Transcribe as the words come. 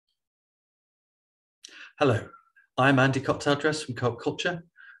Hello, I'm Andy Cocktaildress from Co-op Culture,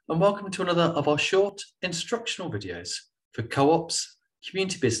 and welcome to another of our short instructional videos for co-ops,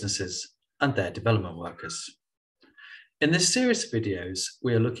 community businesses, and their development workers. In this series of videos,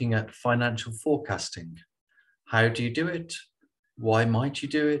 we are looking at financial forecasting. How do you do it? Why might you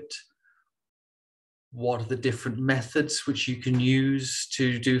do it? What are the different methods which you can use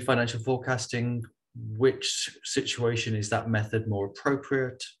to do financial forecasting? Which situation is that method more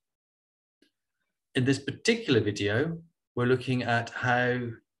appropriate? In this particular video, we're looking at how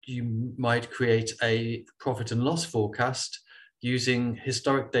you might create a profit and loss forecast using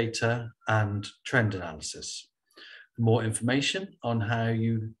historic data and trend analysis. For more information on how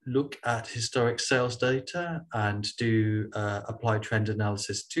you look at historic sales data and do apply trend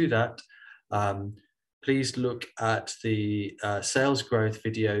analysis to that, please look at the sales growth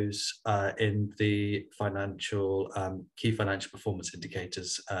videos in the key financial performance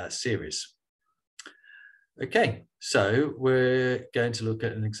indicators series. Okay, so we're going to look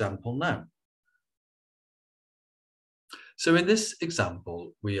at an example now. So in this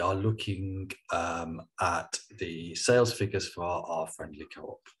example, we are looking at the sales figures for our friendly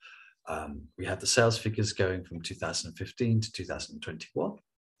co-op. We have the sales figures going from 2015 to 2021.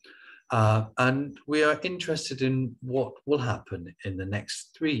 And we are interested in what will happen in the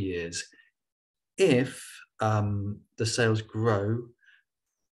next 3 years if the sales grow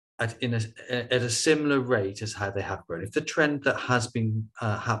at a similar rate as how they have grown, if the trend that has been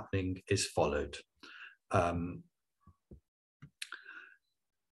happening is followed.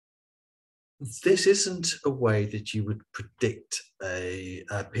 This isn't a way that you would predict a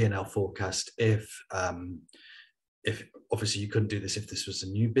P&L forecast if obviously you couldn't do this if this was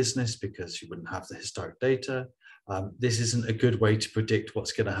a new business because you wouldn't have the historic data. This isn't a good way to predict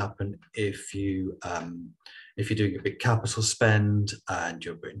what's going to happen if you're doing a big capital spend and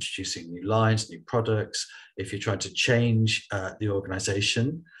you're introducing new lines, new products, if you're trying to change the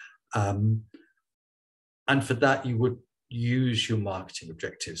organization. And for that, you would use your marketing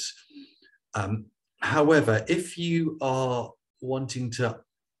objectives. However, if you are wanting to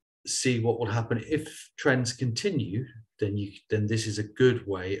see what will happen if trends continue, then this is a good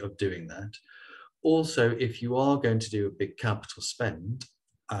way of doing that. Also, if you are going to do a big capital spend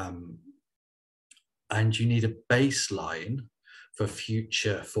and you need a baseline for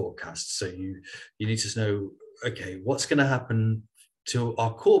future forecasts, so you need to know, okay, what's going to happen to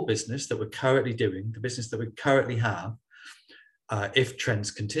our core business that we're currently doing, the business that we currently have, if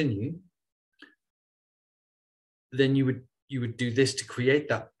trends continue, then you would do this to create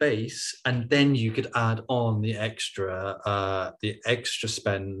that base, and then you could add on the extra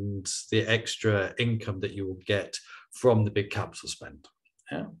spends, the extra income that you will get from the big capital spend.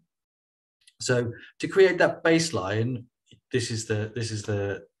 Yeah. So to create that baseline, this is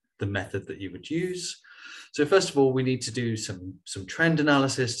the method that you would use. So first of all, we need to do some trend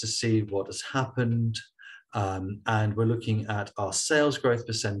analysis to see what has happened, and we're looking at our sales growth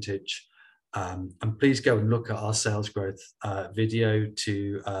percentage. And please go and look at our sales growth video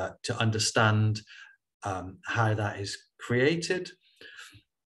to understand how that is created.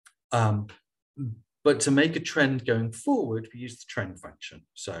 But to make a trend going forward, we use the trend function.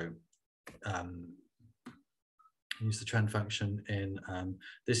 So use the trend function in,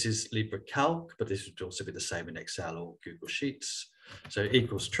 this is LibreCalc, but this would also be the same in Excel or Google Sheets. So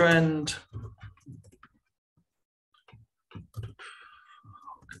equals trend.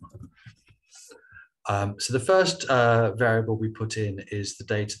 So the first variable we put in is the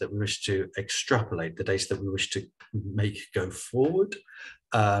data that we wish to extrapolate, the data that we wish to make go forward.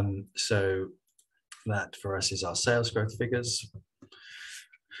 So that for us is our sales growth figures.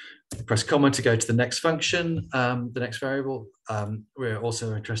 Press comma to go to the next function, the next variable. We're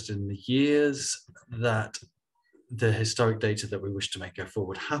also interested in the years that the historic data that we wish to make go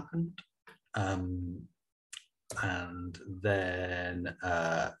forward happened. And then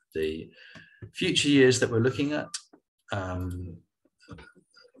the future years that we're looking at.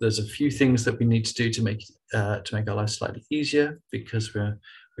 There's a few things that we need to do to make our life slightly easier, because we're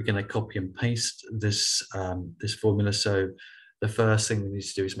going to copy and paste this this formula. So the first thing we need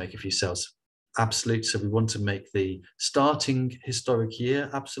to do is make a few cells absolute. So we want to make the starting historic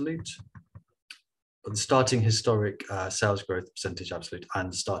year absolute, the starting historic sales growth percentage absolute,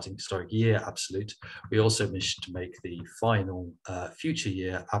 and starting historic year absolute. We also wish to make the final future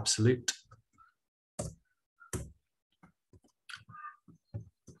year absolute.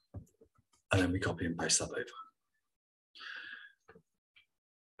 And then we copy and paste that over.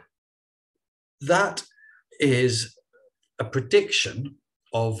 That is a prediction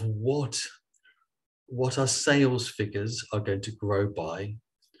of what our sales figures are going to grow by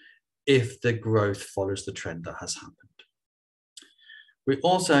if the growth follows the trend that has happened. We're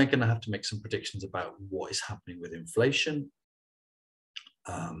also going to have to make some predictions about what is happening with inflation.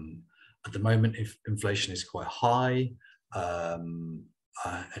 At the moment, if inflation is quite high, I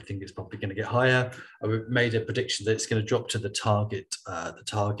think it's probably going to get higher. I made a prediction that it's going to drop to the target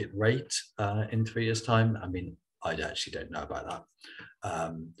rate in 3 years' time. I mean, I actually don't know about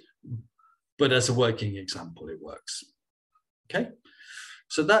that, but as a working example, it works. Okay,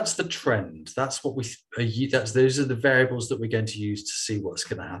 so that's the trend. That's what those are the variables that we're going to use to see what's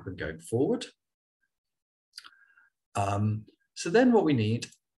going to happen going forward. So then what we need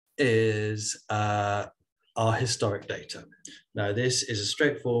is our historic data. Now, this is a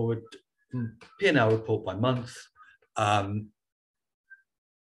straightforward P&L report by month,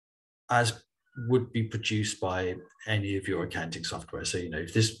 as would be produced by any of your accounting software. So,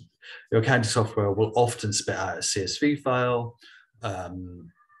 if your accounting software will often spit out a CSV file, and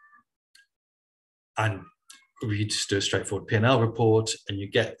we just do a straightforward P&L report, and you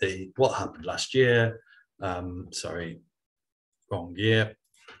get what happened last year. Sorry, wrong year.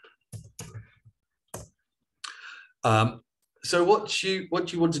 So what you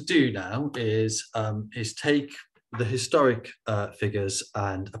want to do now is take the historic figures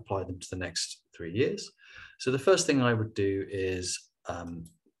and apply them to the next 3 years. So the first thing I would do is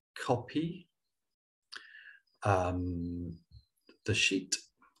copy the sheet.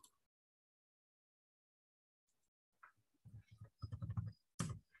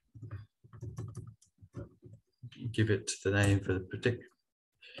 Give it the name for the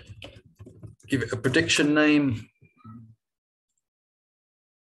give it a prediction name.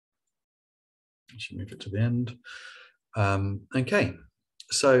 Should move it to the end. Okay,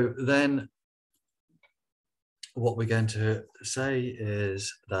 so then what we're going to say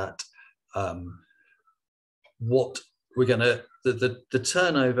is that what we're going to the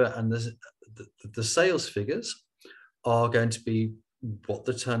turnover and the sales figures are going to be what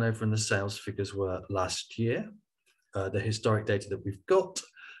the turnover and the sales figures were last year, the historic data that we've got,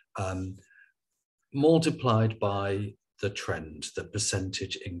 multiplied by the trend, the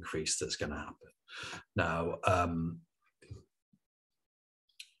percentage increase that's going to happen. Now,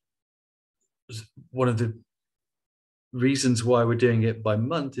 one of the reasons why we're doing it by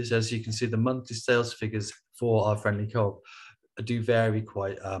month is, as you can see, the monthly sales figures for our friendly co-op do vary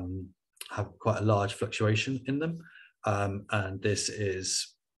have quite a large fluctuation in them, and this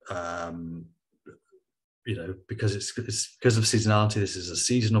is because it's because of seasonality. This is a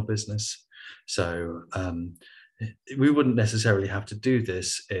seasonal business, so we wouldn't necessarily have to do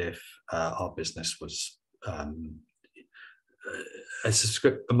this if our business was a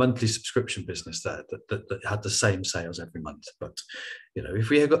monthly subscription business that had the same sales every month. But if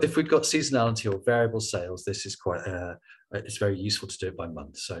we've got seasonality or variable sales, this is quite it's very useful to do it by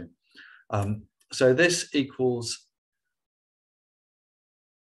month. So so this equals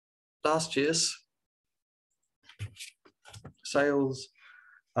last year's sales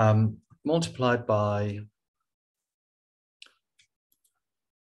multiplied by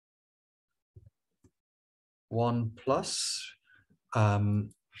one plus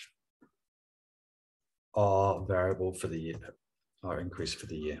our variable for the year, our increase for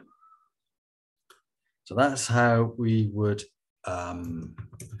the year. So that's how we would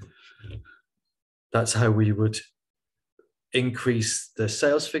increase the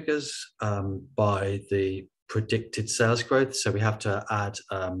sales figures by the predicted sales growth. So we have to add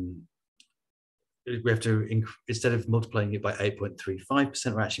instead of multiplying it by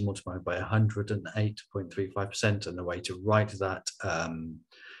 8.35%, we're actually multiplying by 108.35%, and the way to write that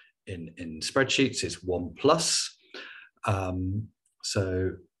in spreadsheets is 1 plus. And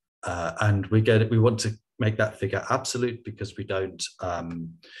we want to make that figure absolute because we don't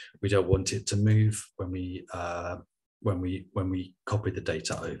want it to move when we copy the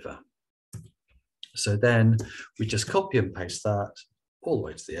data over. So then we just copy and paste that all the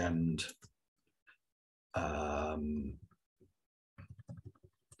way to the end.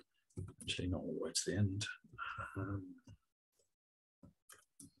 Actually, not all the way to the end.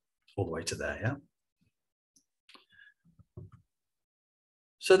 All the way to there, yeah.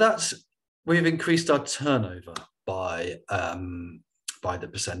 So we've increased our turnover by the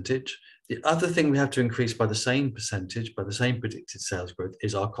percentage. The other thing we have to increase by the same percentage, by the same predicted sales growth,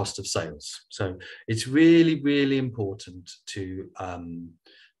 is our cost of sales. So it's really, really important to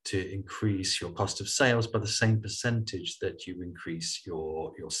increase your cost of sales by the same percentage that you increase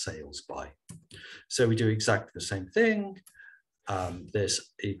your sales by. So we do exactly the same thing.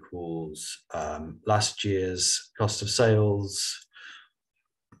 This equals last year's cost of sales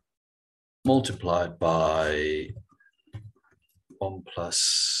multiplied by 1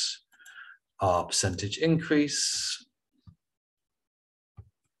 plus our percentage increase.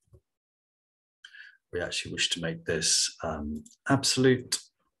 We actually wish to make this absolute.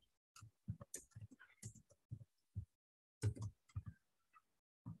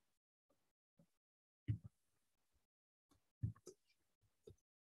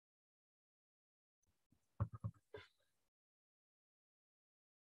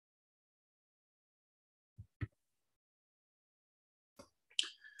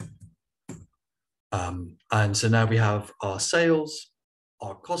 And so now we have our sales,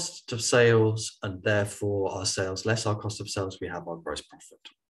 our cost of sales, and therefore our sales less our cost of sales, we have our gross profit.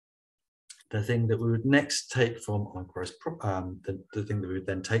 The thing that we would next take from our gross the thing that we would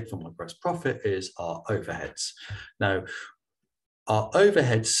then take from our gross profit is our overheads. Now, our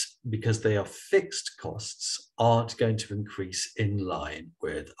overheads, because they are fixed costs, aren't going to increase in line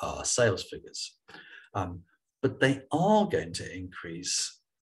with our sales figures, but they are going to increase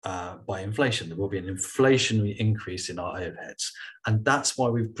by inflation. There will be an inflationary increase in our overheads, and that's why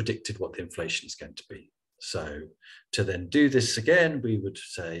we've predicted what the inflation is going to be. So to then do this again, we would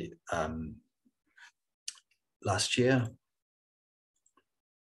say last year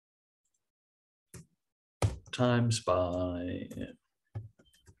times by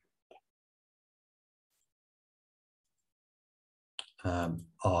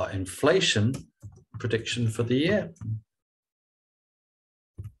our inflation prediction for the year.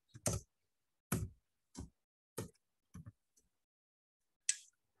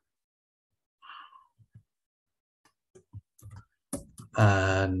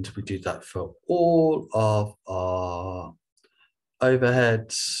 And we do that for all of our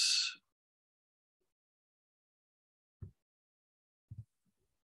overheads.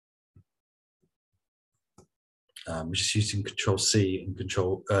 We're just using Control-C and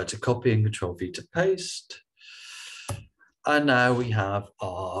to copy and Control-V to paste. And now we have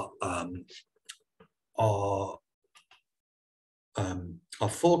our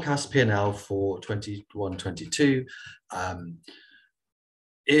forecast P&L for 21-22.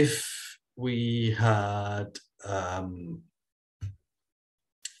 If we had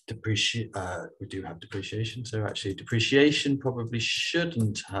we do have depreciation, so actually depreciation probably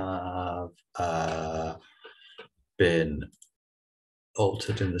shouldn't have been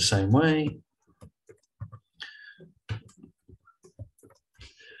altered in the same way.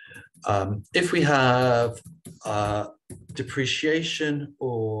 If we have depreciation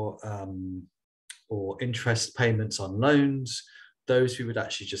or interest payments on loans, those we would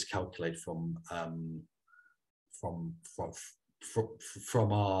actually just calculate from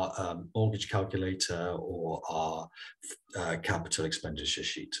our mortgage calculator or our capital expenditure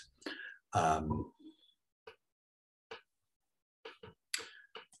sheet.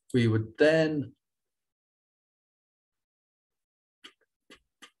 We would then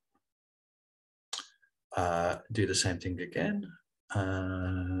do the same thing again,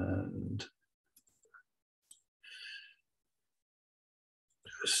 and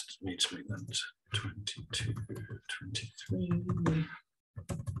just need to make that 22, 23.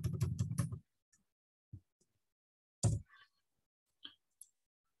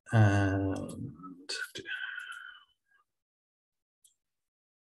 And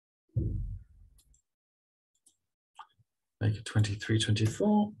make it 23,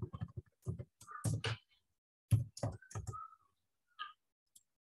 24.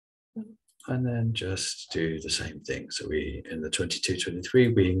 And then just do the same thing. So we, in the 22, 23,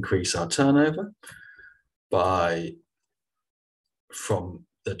 we increase our turnover by from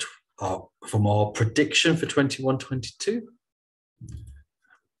our prediction for 21, 22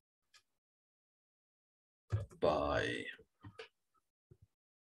 by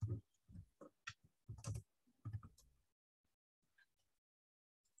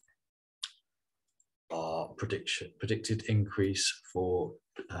our predicted increase for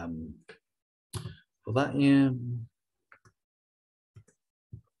that year.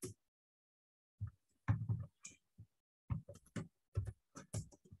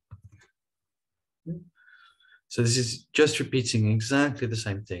 So this is just repeating exactly the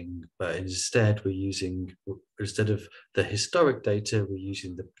same thing, but instead we're using, instead of the historic data, we're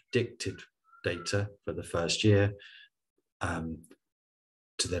using the predicted data for the first year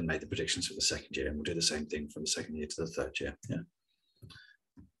to then make the predictions for the second year. And we'll do the same thing from the second year to the third year. Yeah.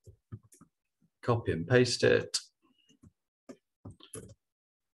 Copy and paste it.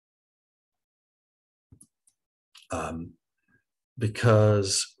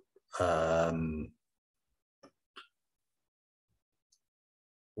 Because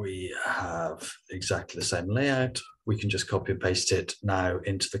we have exactly the same layout, we can just copy and paste it now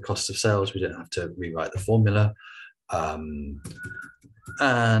into the cost of sales. We don't have to rewrite the formula.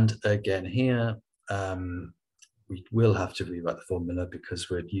 And again here, we will have to rewrite the formula because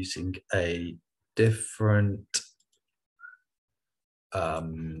we're using a different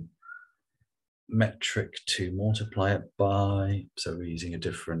metric to multiply it by. So we're using a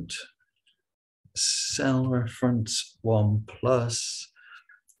different cell reference, 1 plus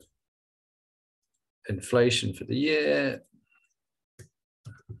inflation for the year.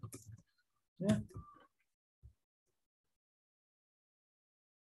 Yeah.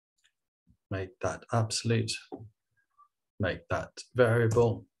 Make that absolute, make that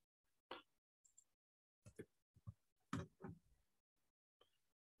variable.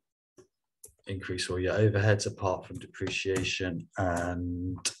 Increase all your overheads apart from depreciation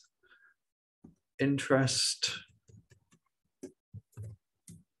and interest.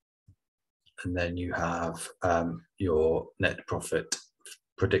 And then you have your net profit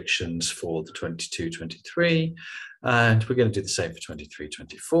predictions for the 22-23, and we're going to do the same for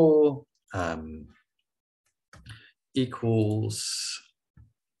 23-24. Equals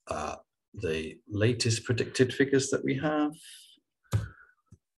the latest predicted figures that we have,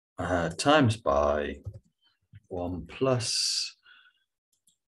 times by 1 plus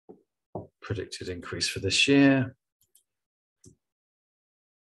predicted increase for this year.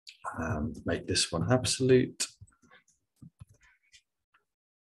 Make this one absolute.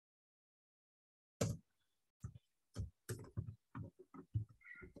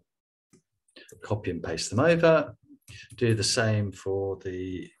 Copy and paste them over. Do the same for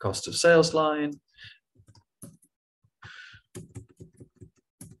the cost of sales line.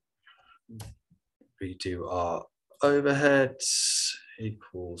 Redo our overheads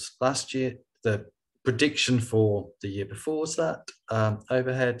equals last year. The prediction for the year before was that.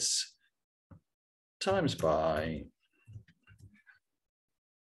 Overheads times by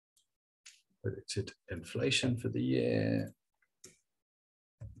predicted inflation for the year.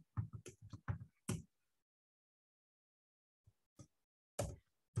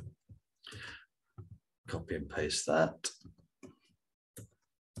 Copy and paste that.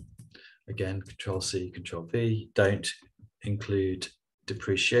 Again, Control-C, Control-V. Don't include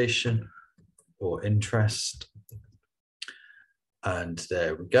depreciation or interest. And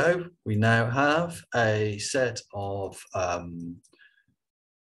there we go. We now have a set of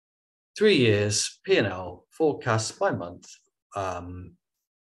 3 years P&L forecasts by month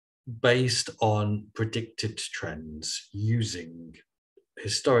based on predicted trends using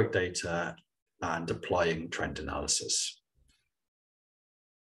historic data and applying trend analysis.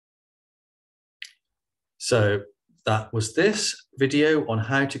 So that was this video on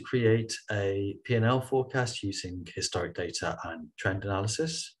how to create a P&L forecast using historic data and trend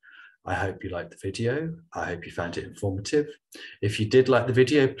analysis. I hope you liked the video. I hope you found it informative. If you did like the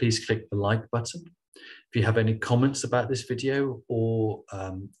video, please click the like button. If you have any comments about this video or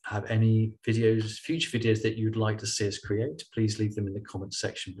have any videos, future videos that you'd like to see us create, please leave them in the comments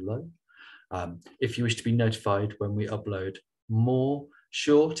section below. If you wish to be notified when we upload more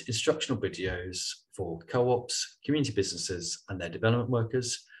short instructional videos for co-ops, community businesses and their development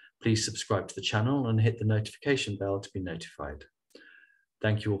workers, please subscribe to the channel and hit the notification bell to be notified.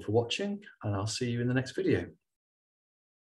 Thank you all for watching, and I'll see you in the next video.